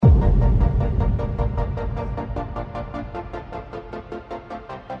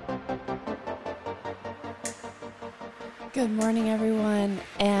Good morning, everyone,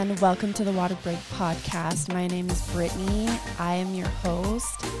 and welcome to the Water Break Podcast. My name is Brittany. I am your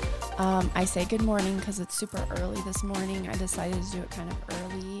host. I say good morning because it's super early this morning. I decided to do it kind of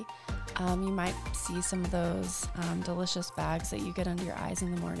early. You might see some of those delicious bags that you get under your eyes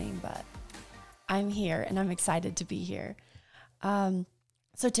in the morning, but I'm here and I'm excited to be here.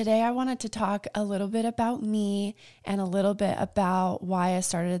 So today I wanted to talk a little bit about me and a little bit about why I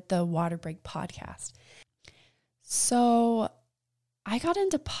started the Water Break Podcast. So I got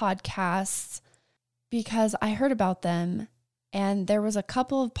into podcasts because I heard about them, and there was a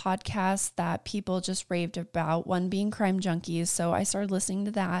couple of podcasts that people just raved about, one being Crime Junkies. So I started listening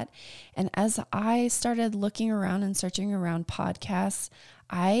to that. And as I started looking around and searching around podcasts,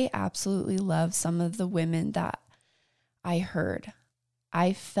 I absolutely love some of the women that I heard.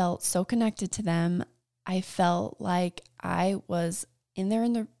 I felt so connected to them. I felt like I was in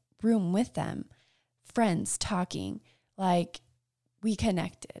the room with them. Friends talking, like we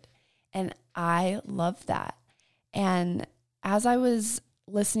connected, and I love that. And as I was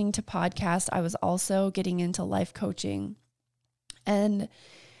listening to podcasts, I was also getting into life coaching, and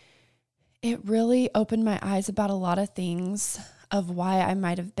it really opened my eyes about a lot of things of why I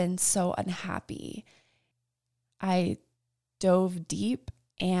might have been so unhappy. I dove deep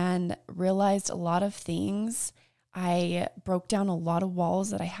and realized a lot of things. I broke down a lot of walls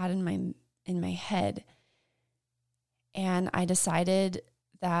that I had in my head. And I decided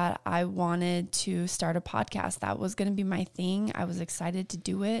that I wanted to start a podcast. That was going to be my thing. I was excited to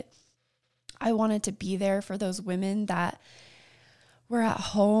do it. I wanted to be there for those women that were at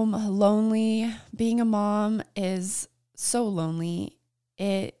home lonely. Being a mom is so lonely.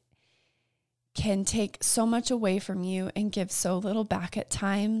 It can take so much away from you and give so little back at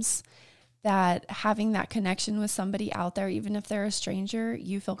times, that having that connection with somebody out there, even if they're a stranger,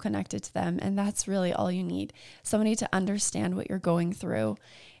 you feel connected to them. And that's really all you need. Somebody to understand what you're going through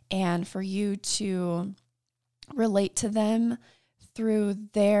and for you to relate to them through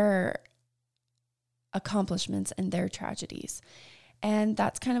their accomplishments and their tragedies. And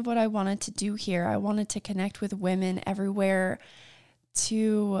that's kind of what I wanted to do here. I wanted to connect with women everywhere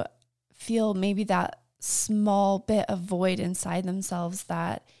to feel maybe that small bit of void inside themselves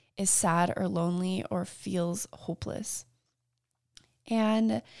that is sad or lonely or feels hopeless.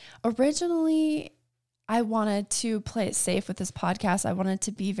 And originally, I wanted to play it safe with this podcast. I wanted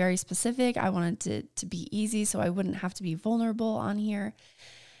to be very specific. I wanted it to be easy so I wouldn't have to be vulnerable on here.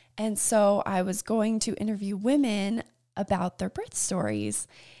 And so I was going to interview women about their birth stories.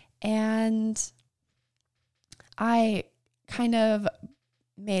 And I kind of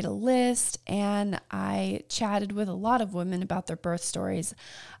made a list and I chatted with a lot of women about their birth stories.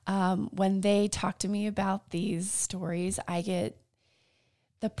 When they talk to me about these stories,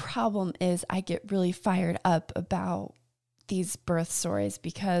 the problem is I get really fired up about these birth stories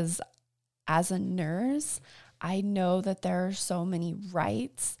because as a nurse, I know that there are so many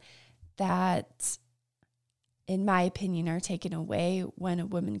rights that, in my opinion, are taken away when a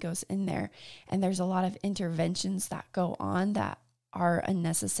woman goes in there. And there's a lot of interventions that go on that are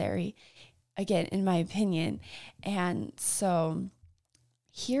unnecessary, again, in my opinion. And so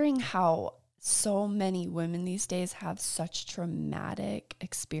hearing how so many women these days have such traumatic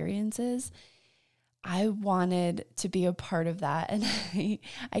experiences, I wanted to be a part of that. And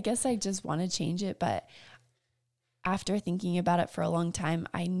I guess I just want to change it. But after thinking about it for a long time,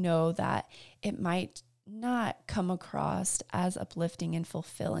 I know that it might not come across as uplifting and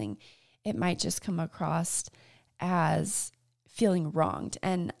fulfilling. It might just come across as feeling wronged.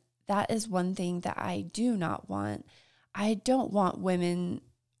 And that is one thing that I do not want. I don't want women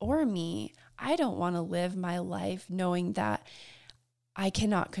or me, I don't want to live my life knowing that I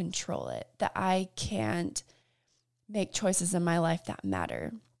cannot control it, that I can't make choices in my life that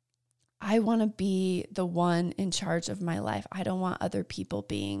matter. I want to be the one in charge of my life. I don't want other people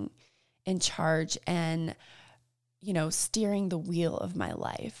being in charge and, steering the wheel of my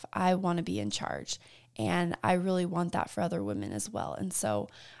life. I want to be in charge. And I really want that for other women as well. And so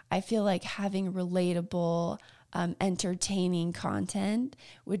I feel like having relatable, entertaining content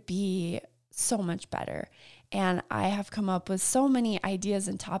would be so much better. And I have come up with so many ideas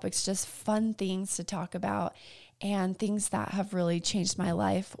and topics, just fun things to talk about and things that have really changed my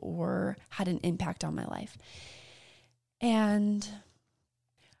life or had an impact on my life. And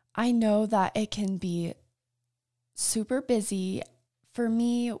I know that it can be super busy for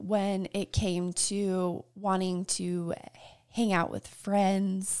me when it came to wanting to hang out with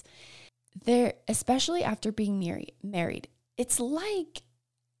friends. There, especially after being married, it's like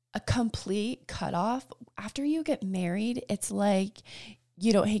a complete cutoff. After you get married, it's like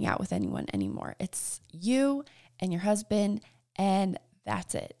you don't hang out with anyone anymore. It's you and your husband, and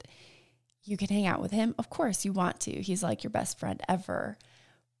that's it. You can hang out with him. Of course you want to. He's like your best friend ever.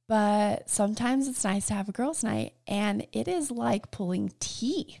 But sometimes it's nice to have a girls' night, and it is like pulling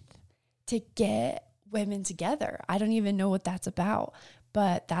teeth to get women together. I don't even know what that's about,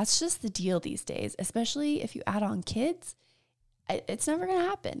 but that's just the deal these days, especially if you add on kids. It's never going to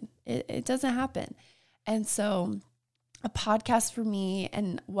happen. It doesn't happen. And so a podcast for me,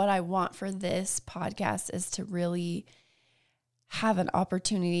 and what I want for this podcast, is to really have an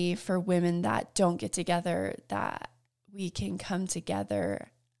opportunity for women that don't get together, that we can come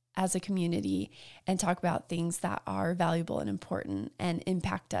together as a community and talk about things that are valuable and important and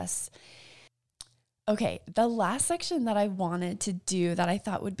impact us. Okay, the last section that I wanted to do that I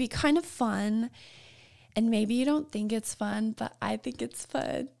thought would be kind of fun, and maybe you don't think it's fun, but I think it's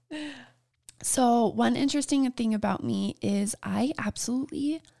fun. So one interesting thing about me is I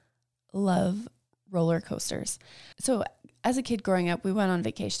absolutely love roller coasters. So as a kid growing up, we went on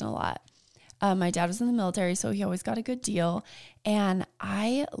vacation a lot. My dad was in the military, so he always got a good deal. And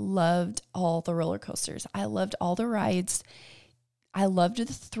I loved all the roller coasters. I loved all the rides. I loved the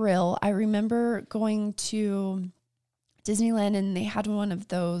thrill. I remember going to Disneyland, and they had one of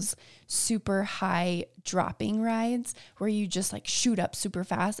those super high dropping rides where you just like shoot up super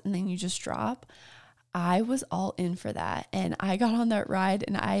fast and then you just drop. I was all in for that, and I got on that ride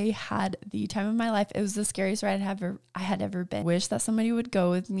and I had the time of my life. It was the scariest ride I had ever been. Wish that somebody would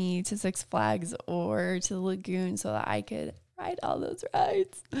go with me to Six Flags or to the Lagoon so that I could ride all those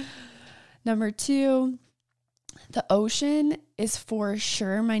rides. Number 2, the ocean is for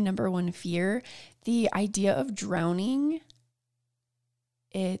sure my number 1 fear. The idea of drowning,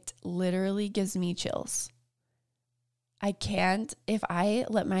 it literally gives me chills. I can't, if I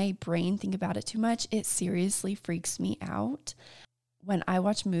let my brain think about it too much, it seriously freaks me out. When I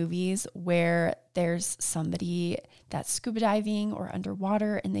watch movies where there's somebody that's scuba diving or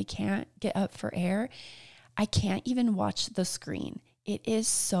underwater and they can't get up for air, I can't even watch the screen. It is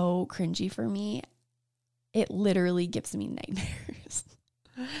so cringy for me. It literally gives me nightmares.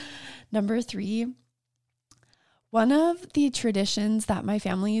 Number 3, one of the traditions that my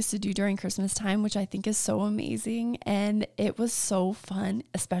family used to do during Christmas time, which I think is so amazing, and it was so fun,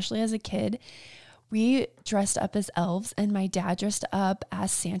 especially as a kid, we dressed up as elves, and my dad dressed up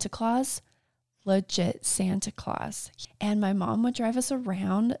as Santa Claus, legit Santa Claus. And my mom would drive us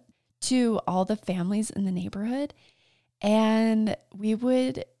around to all the families in the neighborhood, and we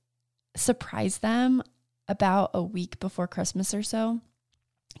would surprise them about a week before Christmas or so,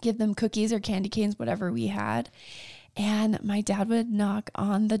 give them cookies or candy canes, whatever we had. And my dad would knock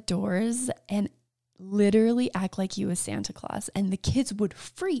on the doors and literally act like he was Santa Claus. And the kids would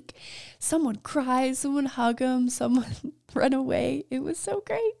freak. Some would cry, someone would hug him, someone would run away. It was so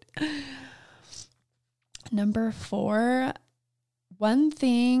great. Number 4, one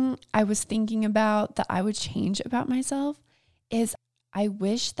thing I was thinking about that I would change about myself is I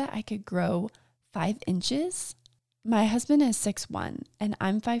wish that I could grow 5 inches. My husband is 6'1" and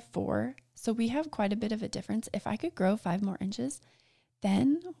I'm 5'4", so we have quite a bit of a difference. If I could grow 5 more inches,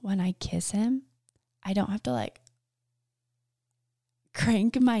 then when I kiss him, I don't have to like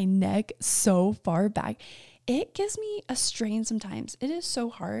crank my neck so far back. It gives me a strain sometimes. It is so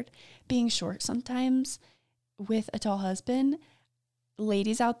hard being short sometimes with a tall husband.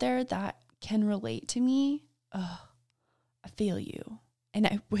 Ladies out there that can relate to me, I feel you. And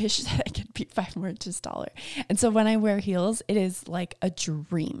I wish that I could be 5 more inches taller. And so when I wear heels, it is like a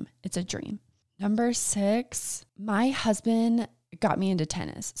dream. It's a dream. Number 6, my husband got me into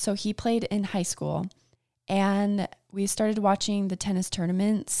tennis. So he played in high school, and we started watching the tennis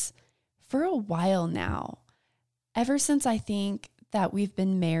tournaments for a while now. Ever since I think that we've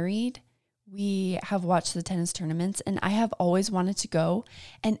been married, we have watched the tennis tournaments, and I have always wanted to go.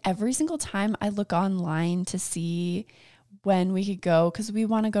 And every single time I look online to see when we could go, because we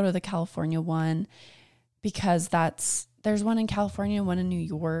want to go to the California one, because there's one in California, one in New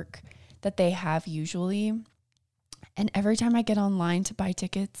York that they have usually. And every time I get online to buy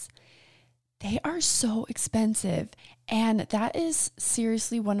tickets, they are so expensive. And that is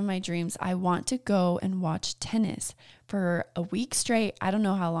seriously one of my dreams. I want to go and watch tennis for a week straight. I don't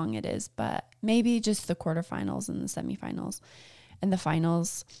know how long it is, but maybe just the quarterfinals and the semifinals and the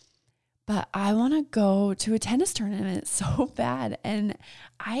finals. But I want to go to a tennis tournament so bad. And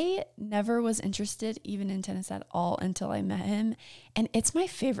I never was interested even in tennis at all until I met him. And it's my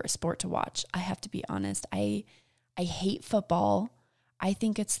favorite sport to watch. I have to be honest. I hate football. I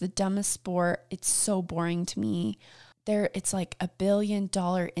think it's the dumbest sport. It's so boring to me. It's like $1 billion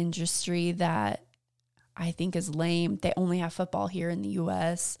industry that I think is lame. They only have football here in the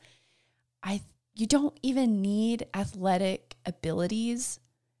US. You don't even need athletic abilities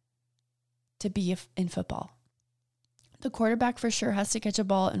to be in football. The quarterback for sure has to catch a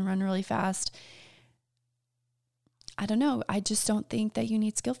ball and run really fast. I don't know. I just don't think that you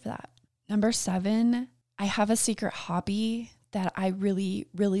need skill for that. Number 7, I have a secret hobby that I really,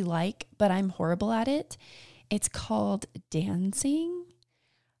 really like, but I'm horrible at it. It's called dancing.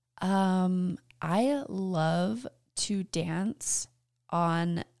 I love to dance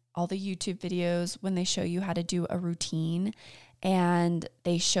on all the YouTube videos when they show you how to do a routine and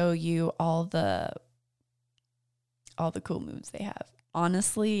they show you all the cool moves they have.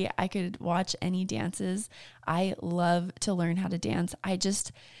 Honestly, I could watch any dances. I love to learn how to dance.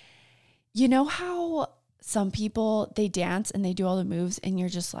 You know how some people, they dance and they do all the moves and you're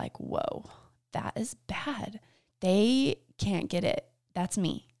just like, whoa, that is bad. They can't get it. That's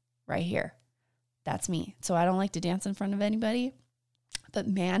me right here. That's me. So I don't like to dance in front of anybody, but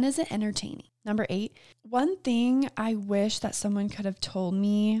man, is it entertaining. Number 8, one thing I wish that someone could have told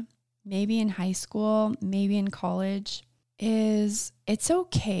me, maybe in high school, maybe in college, is it's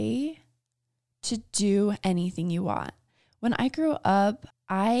okay to do anything you want. When I grew up,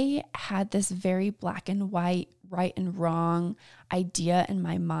 I had this very black and white, right and wrong idea in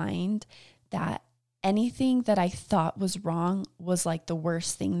my mind that anything that I thought was wrong was like the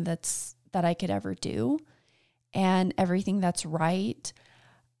worst thing that I could ever do. And everything that's right,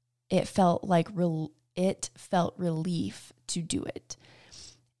 it felt relief to do it.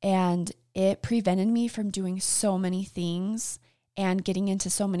 And it prevented me from doing so many things and getting into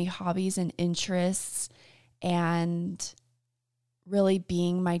so many hobbies and interests and really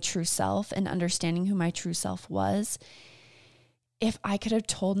being my true self and understanding who my true self was. If I could have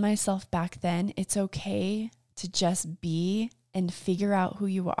told myself back then, it's okay to just be and figure out who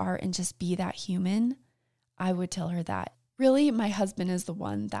you are and just be that human, I would tell her that. Really, my husband is the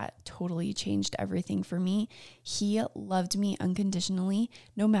one that totally changed everything for me. He loved me unconditionally,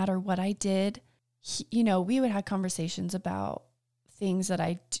 no matter what I did. We would have conversations about things that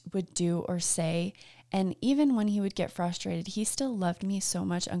I would do or say. And even when he would get frustrated, he still loved me so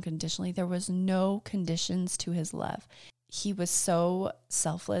much unconditionally. There was no conditions to his love. He was so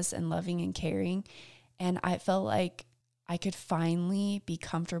selfless and loving and caring. And I felt like I could finally be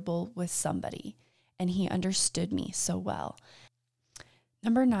comfortable with somebody. And he understood me so well.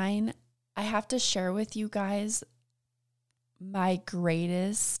 Number 9, I have to share with you guys my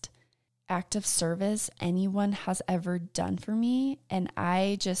greatest act of service anyone has ever done for me. And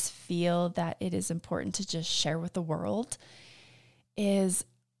I just feel that it is important to just share with the world is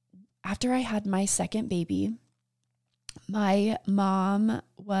after I had my second baby, my mom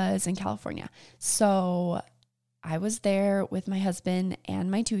was in California. So I was there with my husband and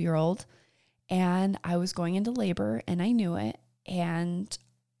my 2-year-old. And I was going into labor and I knew it. And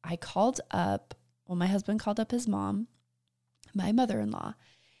I my husband called up his mom, my mother-in-law.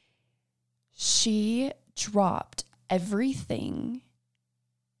 She dropped everything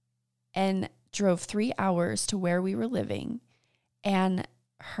and drove 3 hours to where we were living. And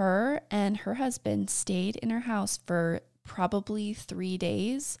her husband stayed in her house for probably 3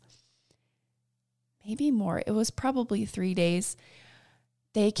 days, maybe more. It was probably 3 days.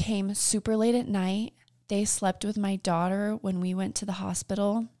 They came super late at night. They slept with my daughter when we went to the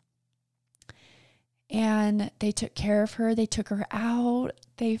hospital. And they took care of her. They took her out.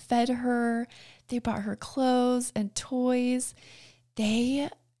 They fed her. They bought her clothes and toys. They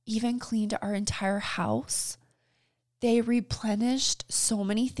even cleaned our entire house. They replenished so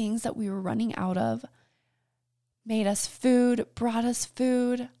many things that we were running out of. Made us food, brought us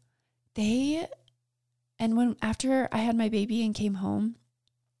food. After I had my baby and came home,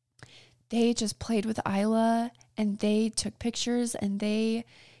 they just played with Isla and they took pictures and they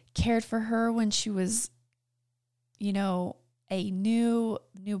cared for her when she was, a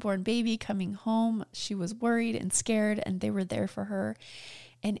newborn baby coming home. She was worried and scared and they were there for her.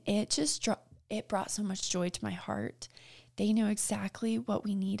 And it brought so much joy to my heart. They knew exactly what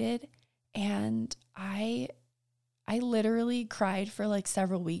we needed. And I literally cried for like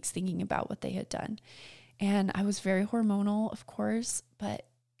several weeks thinking about what they had done. And I was very hormonal, of course, but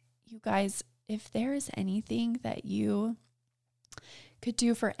you guys, if there is anything that you could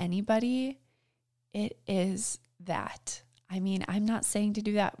do for anybody, it is that. I mean, I'm not saying to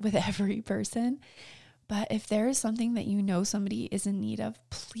do that with every person, but if there is something that somebody is in need of,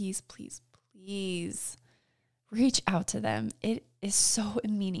 please, please, please reach out to them. It is so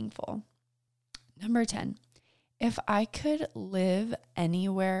meaningful. Number 10, if I could live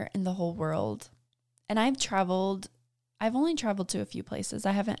anywhere in the whole world, and I've only traveled to a few places.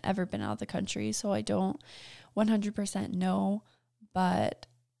 I haven't ever been out of the country, so I don't 100% know, but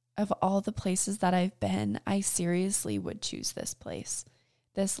of all the places that I've been, I seriously would choose this place,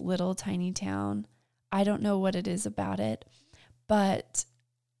 this little tiny town. I don't know what it is about it, but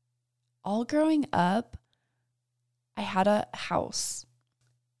all growing up, I had a house.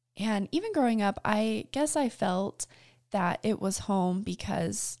 And even growing up, I guess I felt that it was home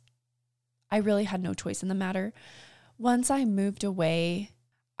because I really had no choice in the matter. Once I moved away,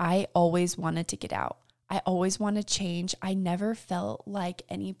 I always wanted to get out. I always wanted change. I never felt like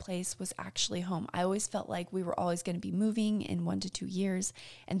any place was actually home. I always felt like we were always going to be moving in 1 to 2 years,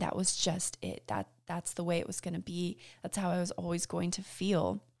 and that was just it. That's the way it was going to be. That's how I was always going to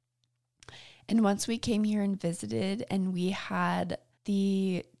feel. And once we came here and visited, and we had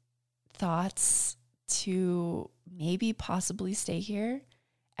the thoughts to maybe possibly stay here,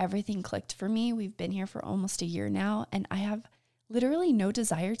 everything clicked for me. We've been here for almost a year now, and I have literally no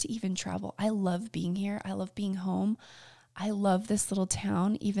desire to even travel. I love being here. I love being home. I love this little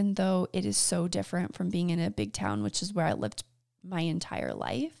town, even though it is so different from being in a big town, which is where I lived my entire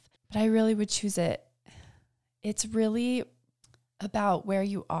life. But I really would choose it. It's really about where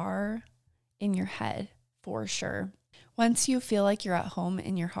you are in your head, for sure. Once you feel like you're at home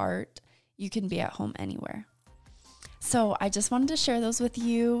in your heart, you can be at home anywhere. So I just wanted to share those with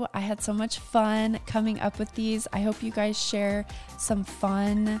you. I had so much fun coming up with these. I hope you guys share some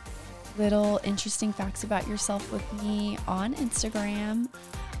fun, little interesting facts about yourself with me on Instagram.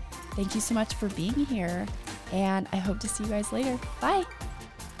 Thank you so much for being here, and I hope to see you guys later. Bye.